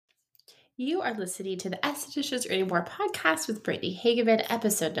You are listening to the Estheticians Earning More podcast with Brittany Hageman,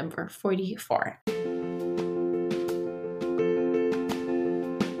 episode number 44.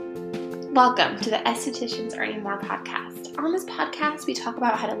 Welcome to the Estheticians Earning More podcast. On this podcast, we talk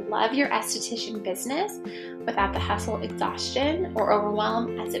about how to love your esthetician business without the hustle, exhaustion, or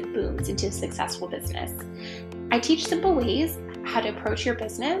overwhelm as it booms into a successful business. I teach simple ways how to approach your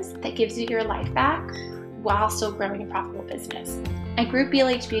business that gives you your life back while still growing a profitable business. I grew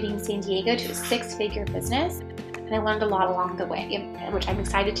BLH Beauty in San Diego to a 6-figure business, and I learned a lot along the way, which I'm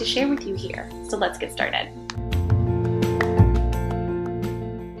excited to share with you here. So let's get started.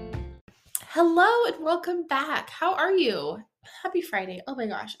 Hello and welcome back. How are you? Happy Friday. Oh my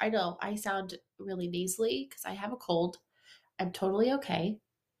gosh, I know I sound really nasally because I have a cold. I'm totally okay.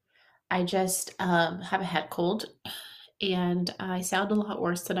 I just have a head cold and I sound a lot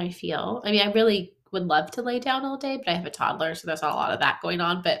worse than I feel. I mean, I really would love to lay down all day, but I have a toddler, so there's not a lot of that going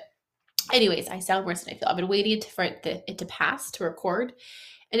on. But anyways, I sound worse than I feel. I've been waiting for it to pass to record,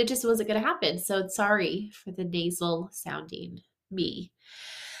 and it just wasn't going to happen. So sorry for the nasal sounding me.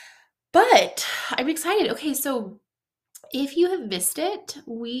 But I'm excited. Okay, so if you have missed it,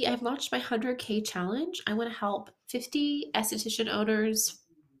 I've launched my 100K challenge. I want to help 50 esthetician owners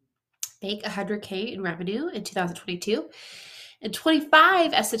make 100K in revenue in 2022. And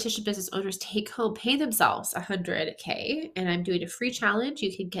 25 esthetician business owners pay themselves 100K. And I'm doing a free challenge.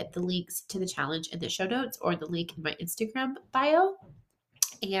 You can get the links to the challenge in the show notes or the link in my Instagram bio.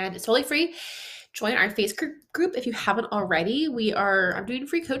 And it's totally free. Join our Facebook group if you haven't already. I'm doing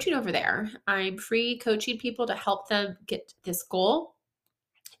free coaching over there. I'm free coaching people to help them get this goal.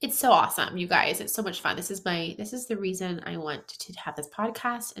 It's so awesome, you guys. It's so much fun. This is the reason I want to have this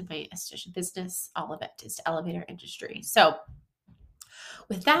podcast and my esthetician business. All of it is to elevate our industry. So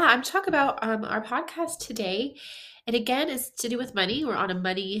with that, I'm talking about our podcast today. And again, it's to do with money. We're on a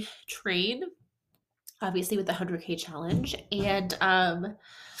money train, obviously with the 100K challenge. And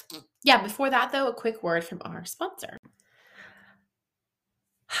before that though, a quick word from our sponsor.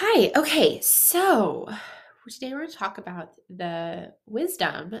 Hi. Okay. So today we're going to talk about the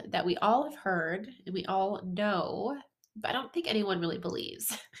wisdom that we all have heard and we all know, but I don't think anyone really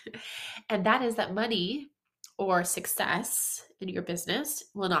believes. And that is that money or success in your business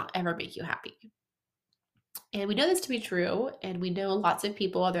will not ever make you happy. And we know this to be true. And we know lots of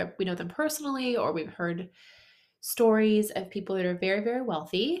people, whether we know them personally or we've heard stories of people that are very, very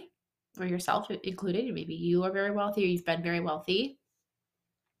wealthy, or yourself included. Maybe you are very wealthy or you've been very wealthy.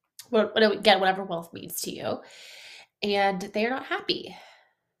 Whatever wealth means to you. And they are not happy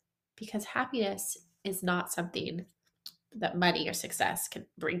because happiness is not something that money or success can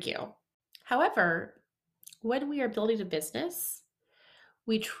bring you. However, when we are building a business,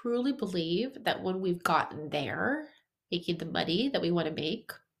 we truly believe that when we've gotten there, making the money that we want to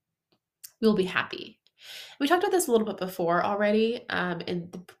make, we'll be happy. We talked about this a little bit before already in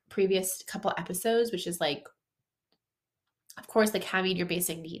the previous couple episodes, which is like, of course, like having your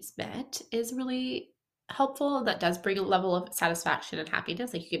basic needs met is really helpful. That does bring a level of satisfaction and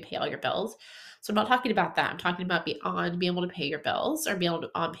happiness. Like you can pay all your bills. So I'm not talking about that. I'm talking about beyond being able to pay your bills or being able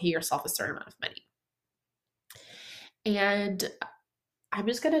to pay yourself a certain amount of money. And I'm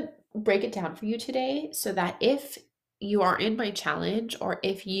just going to break it down for you today so that if you are in my challenge or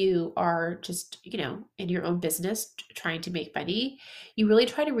if you are just, in your own business trying to make money, you really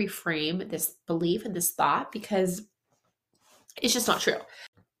try to reframe this belief and this thought because it's just not true.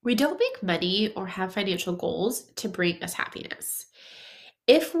 We don't make money or have financial goals to bring us happiness.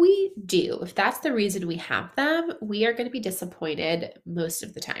 If we do, if that's the reason we have them, we are going to be disappointed most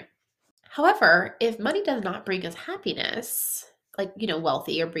of the time. However, if money does not bring us happiness, like,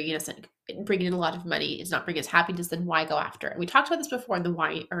 wealthy or bringing in a lot of money is not bringing us happiness, then why go after it? We talked about this before in the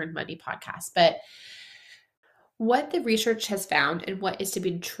Why Earn Money podcast, but what the research has found and what is to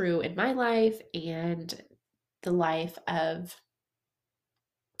be true in my life and the life of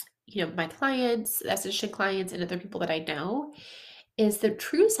my clients, esthetician clients, and other people that I know, is the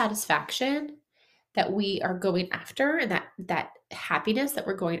true satisfaction that we are going after and that happiness that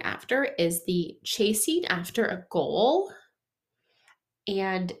we're going after is the chasing after a goal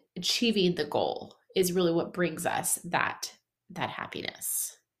and achieving the goal is really what brings us that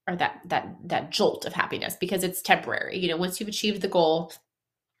happiness or that jolt of happiness because it's temporary. Once you've achieved the goal,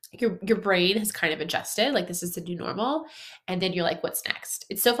 your brain has kind of adjusted, like this is the new normal. And then you're like, what's next?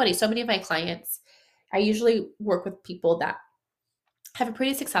 It's so funny. So many of my clients, I usually work with people that have a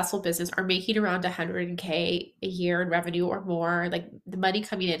pretty successful business, are making around 100K a year in revenue or more. Like the money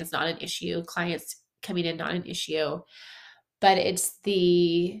coming in is not an issue. Clients coming in, not an issue, but it's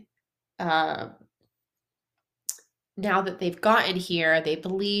the now that they've gotten here, they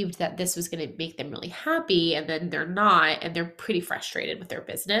believed that this was going to make them really happy, and then they're not, and they're pretty frustrated with their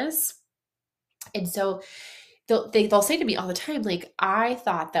business. And so they'll say to me all the time, like, I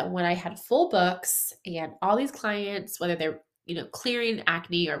thought that when I had full books and all these clients, whether they're, clearing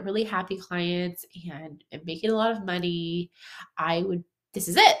acne or really happy clients and making a lot of money, this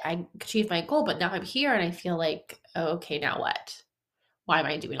is it. I achieved my goal, but now I'm here and I feel like, oh, okay, now what? Why am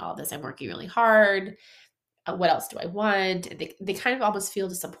I doing all of this? I'm working really hard. What else do I want? And they kind of almost feel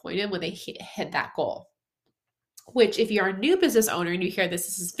disappointed when they hit that goal. Which, if you're a new business owner and you hear this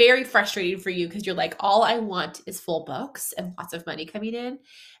is very frustrating for you because you're like, all I want is full books and lots of money coming in.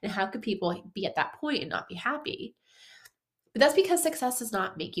 And how could people be at that point and not be happy? But that's because success does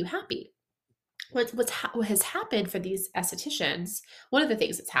not make you happy. What has happened for these estheticians, one of the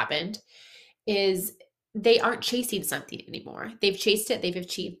things that's happened is they aren't chasing something anymore. They've chased it, they've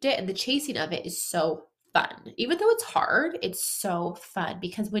achieved it, and the chasing of it is so fun. Even though it's hard, it's so fun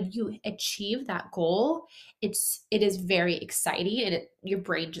because when you achieve that goal, it is very exciting, and your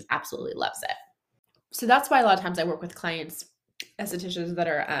brain just absolutely loves it. So that's why a lot of times I work with clients, estheticians that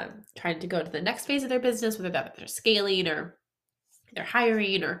are trying to go to the next phase of their business, whether they're scaling or they're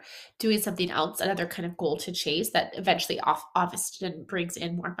hiring or doing something else, another kind of goal to chase that eventually often brings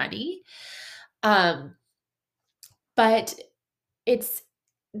in more money. But it's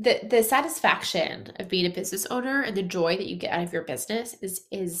the satisfaction of being a business owner and the joy that you get out of your business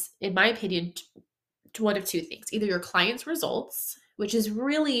is in my opinion one of two things. Either your clients' results, which is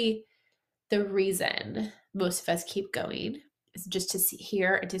really the reason most of us keep going, is just to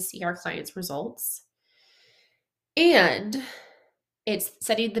hear and to see our clients' results. And it's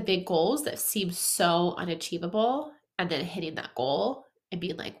setting the big goals that seem so unachievable and then hitting that goal and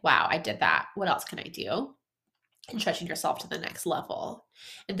being like, wow, I did that. What else can I do? And stretching yourself to the next level.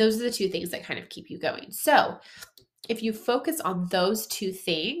 And those are the two things that kind of keep you going. So if you focus on those two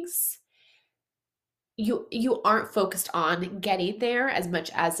things, you aren't focused on getting there as much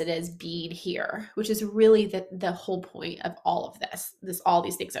as it is being here, which is really the whole point of all of all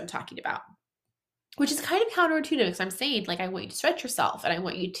these things I'm talking about. Which is kind of counterintuitive because I'm saying, like, I want you to stretch yourself and I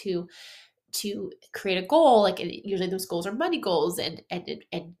want you to create a goal. Like, usually those goals are money goals and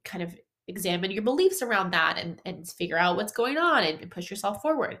kind of examine your beliefs around that and figure out what's going on and push yourself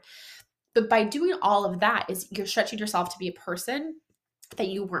forward. But by doing all of that you're stretching yourself to be a person that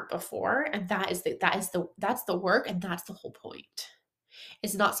you weren't before. And that's the work. And that's the whole point.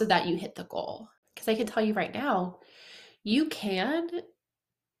 It's not so that you hit the goal. Because I can tell you right now, you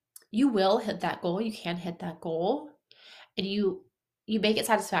will hit that goal. You can hit that goal and you make it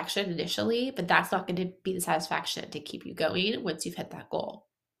satisfaction initially, but that's not going to be the satisfaction to keep you going once you've hit that goal.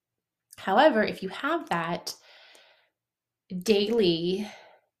 However, if you have that daily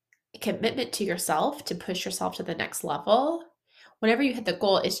commitment to yourself to push yourself to the next level, whenever you hit the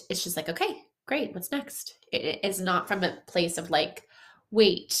goal, it's just like, okay, great, what's next? It is not from a place of like,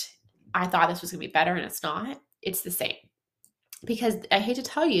 wait, I thought this was going to be better and it's not. It's the same. Because I hate to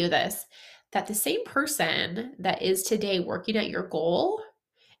tell you this, that the same person that is today working at your goal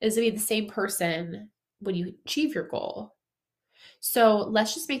is going to be the same person when you achieve your goal. So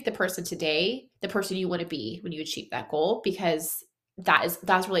let's just make the person today the person you want to be when you achieve that goal, because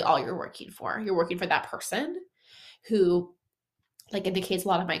that's really all you're working for. You're working for that person who, like in the case, a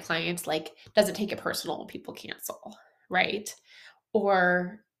lot of my clients, like, doesn't take it personal when people cancel, right?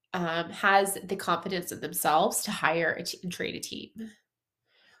 Or has the confidence in themselves to hire and train a team,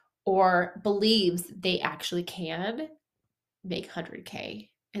 or believes they actually can make 100K.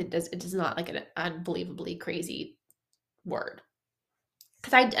 And it does not like an unbelievably crazy word.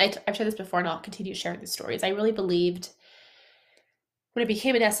 Because I've shared this before and I'll continue sharing the stories. I really believed when I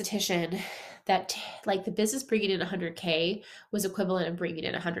became an esthetician that like the business bringing in 100K was equivalent of bringing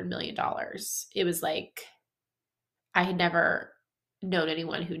in $100 million. It was like, I had never known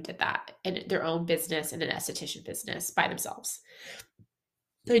anyone who did that in their own business, in an esthetician business by themselves.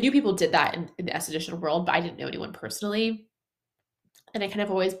 So I knew people did that in the esthetician world, but I didn't know anyone personally. And I kind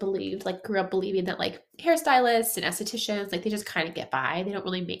of always believed, like, grew up believing that like hairstylists and estheticians, like, they just kind of get by. They don't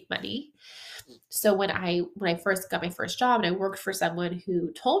really make money. So when I first got my first job and I worked for someone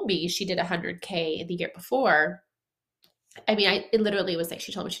who told me she did 100K the year before, I mean, it literally was like,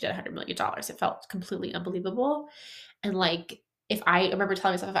 she told me she did $100 million. It felt completely unbelievable. And like, I remember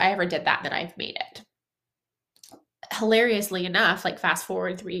telling myself, if I ever did that, then I've made it. Hilariously enough, like fast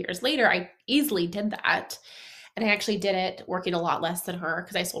forward 3 years later, I easily did that. And I actually did it working a lot less than her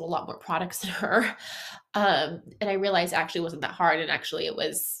because I sold a lot more products than her. And I realized it actually wasn't that hard. And actually it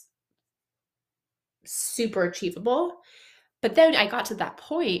was super achievable. But then I got to that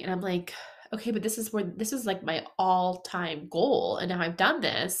point and I'm like, okay, but this is like my all-time goal. And now I've done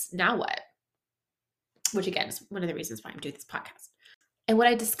this. Now what? Which again is one of the reasons why I'm doing this podcast. And what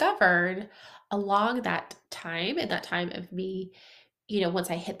I discovered along that time, and that time of me, once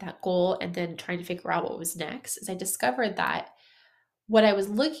I hit that goal and then trying to figure out what was next, is I discovered that what I was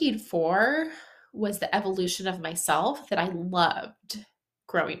looking for was the evolution of myself that I loved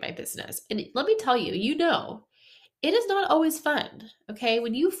growing my business. And let me tell you, it is not always fun. Okay.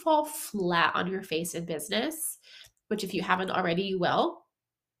 When you fall flat on your face in business, which if you haven't already, you will,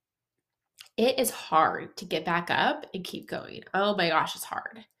 it is hard to get back up and keep going. Oh my gosh, it's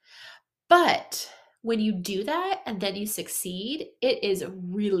hard. But when you do that and then you succeed, it is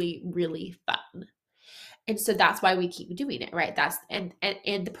really, really fun. And so that's why we keep doing it, right? And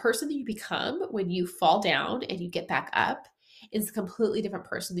the person that you become when you fall down and you get back up is a completely different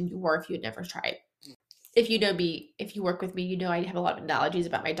person than you were if you had never tried. If you know me, if you work with me, I have a lot of analogies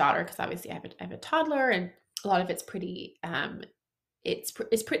about my daughter because obviously I have a toddler, and a lot of it's pretty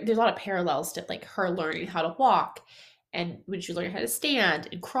there's a lot of parallels to like her learning how to walk, and when she learned how to stand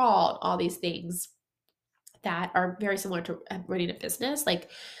and crawl, and all these things that are very similar to running a business. Like,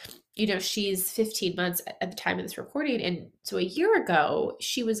 she's 15 months at the time of this recording, and so a year ago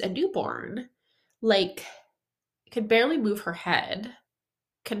she was a newborn, like could barely move her head,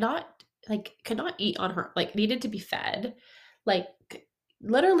 could not eat on her, like needed to be fed, like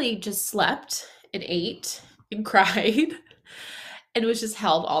literally just slept and ate and cried and was just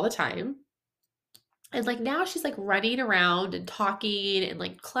held all the time. And like now she's like running around and talking and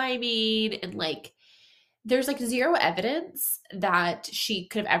like climbing, and like there's like zero evidence that she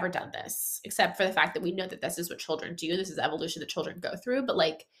could have ever done this, except for the fact that we know that this is what children do. This is evolution that children go through. But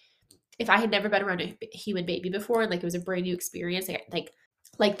like, if I had never been around a human baby before, and like it was a brand new experience,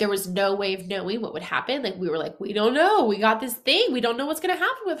 like there was no way of knowing what would happen. Like we were like, we don't know. We got this thing. We don't know what's going to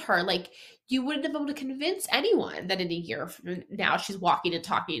happen with her. Like you wouldn't have been able to convince anyone that in a year from now she's walking and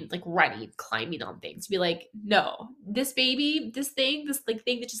talking, like running, climbing on things. Be like, no, this baby, this like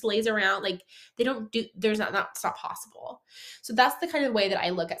thing that just lays around, like they don't do. It's not possible. So that's the kind of way that I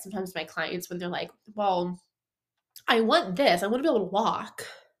look at sometimes my clients when they're like, well, I want this. I want to be able to walk,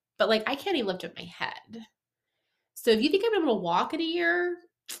 but like I can't even lift up my head. So if you think I'm able to walk in a year,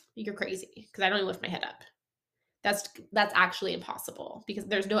 you're crazy, because I don't even lift my head up. That's actually impossible, because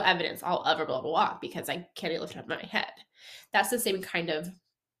there's no evidence I'll ever be able to walk because I can't even lift up my head. That's the same kind of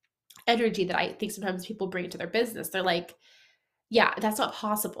energy that I think sometimes people bring into their business. They're like, yeah, that's not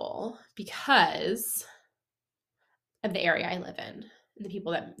possible because of the area I live in,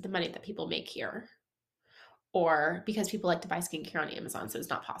 the money that people make here, or because people like to buy skincare on Amazon, so it's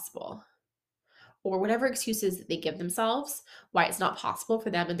not possible. Or whatever excuses that they give themselves why it's not possible for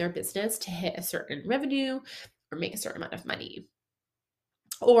them and their business to hit a certain revenue or make a certain amount of money.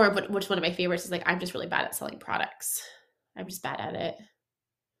 Or which one of my favorites is like, I'm just really bad at selling products. I'm just bad at it.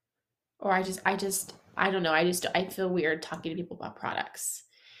 Or I don't know. I feel weird talking to people about products.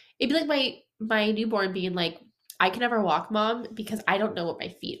 It'd be like my newborn being like, I can never walk, Mom, because I don't know what my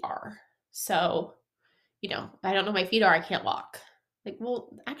feet are. So, I don't know my feet are, I can't walk. Like, well,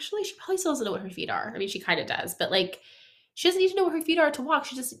 actually, she probably still doesn't know what her feet are. I mean, she kind of does, but like, she doesn't need to know what her feet are to walk.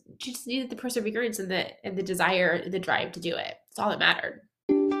 She just needed the perseverance and the desire, the drive to do it. It's all that mattered.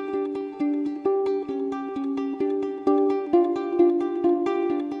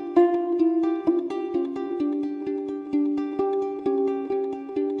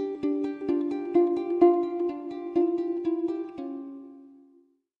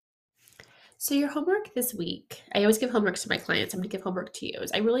 So your homework this week, I always give homework to my clients. I'm going to give homework to you.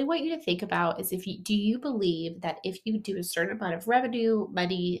 Is I really want you to think about is do you believe that if you do a certain amount of revenue,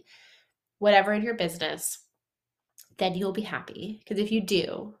 money, whatever in your business, then you'll be happy? Because if you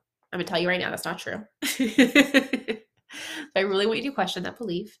do, I'm going to tell you right now, that's not true. I really want you to question that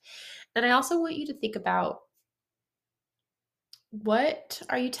belief. And I also want you to think about, what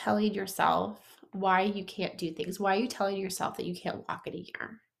are you telling yourself why you can't do things? Why are you telling yourself that you can't walk in a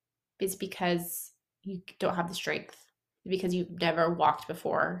year? Is because you don't have the strength? Because you've never walked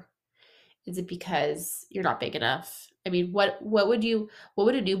before? Is it because you're not big enough? I mean, what would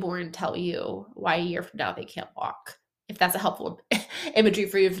a newborn tell you why a year from now they can't walk? If that's a helpful imagery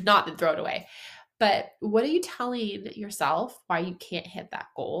for you, if not, then throw it away. But what are you telling yourself why you can't hit that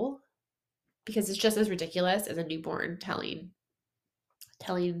goal? Because it's just as ridiculous as a newborn telling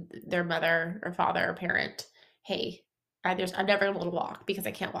their mother or father or parent, hey, I'm never able to walk because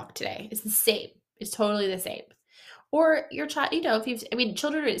I can't walk today. It's the same. It's totally the same. Or your child,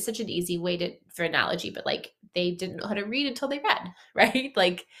 children is such an easy way for analogy, but like they didn't know how to read until they read, right?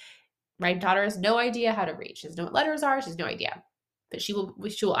 Like my daughter has no idea how to read. She doesn't know what letters are. She has no idea. but she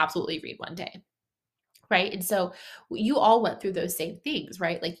will absolutely read one day. Right. And so you all went through those same things,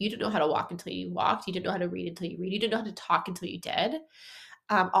 right? Like you didn't know how to walk until you walked. You didn't know how to read until you read. You didn't know how to talk until you did.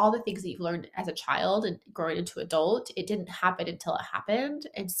 All the things that you've learned as a child and growing into adult, it didn't happen until it happened.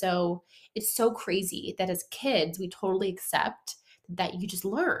 And so it's so crazy that as kids, we totally accept that you just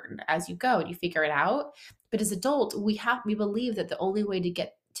learn as you go and you figure it out. But as adult, we believe that the only way to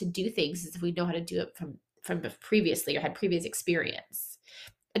get to do things is if we know how to do it from previously or had previous experience.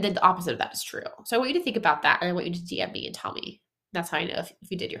 And then the opposite of that is true. So I want you to think about that and I want you to DM me and tell me. That's how I know if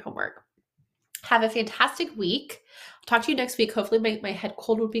you did your homework. Have a fantastic week. I'll talk to you next week. Hopefully my head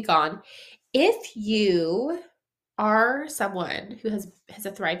cold will be gone. If you are someone who has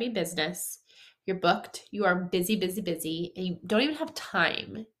a thriving business, you're booked, you are busy, busy, busy, and you don't even have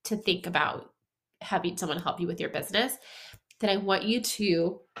time to think about having someone help you with your business, then I want you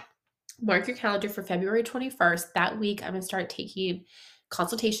to mark your calendar for February 21st. That week, I'm going to start taking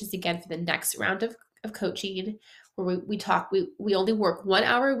consultations again for the next round of coaching where we talk. We only work 1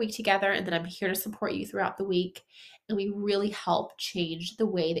 hour a week together, and then I'm here to support you throughout the week. And we really help change the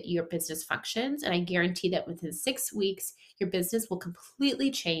way that your business functions. And I guarantee that within 6 weeks, your business will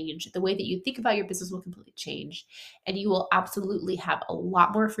completely change. The way that you think about your business will completely change. And you will absolutely have a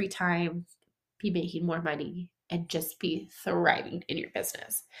lot more free time, be making more money, and just be thriving in your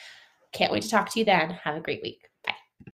business. Can't wait to talk to you then. Have a great week.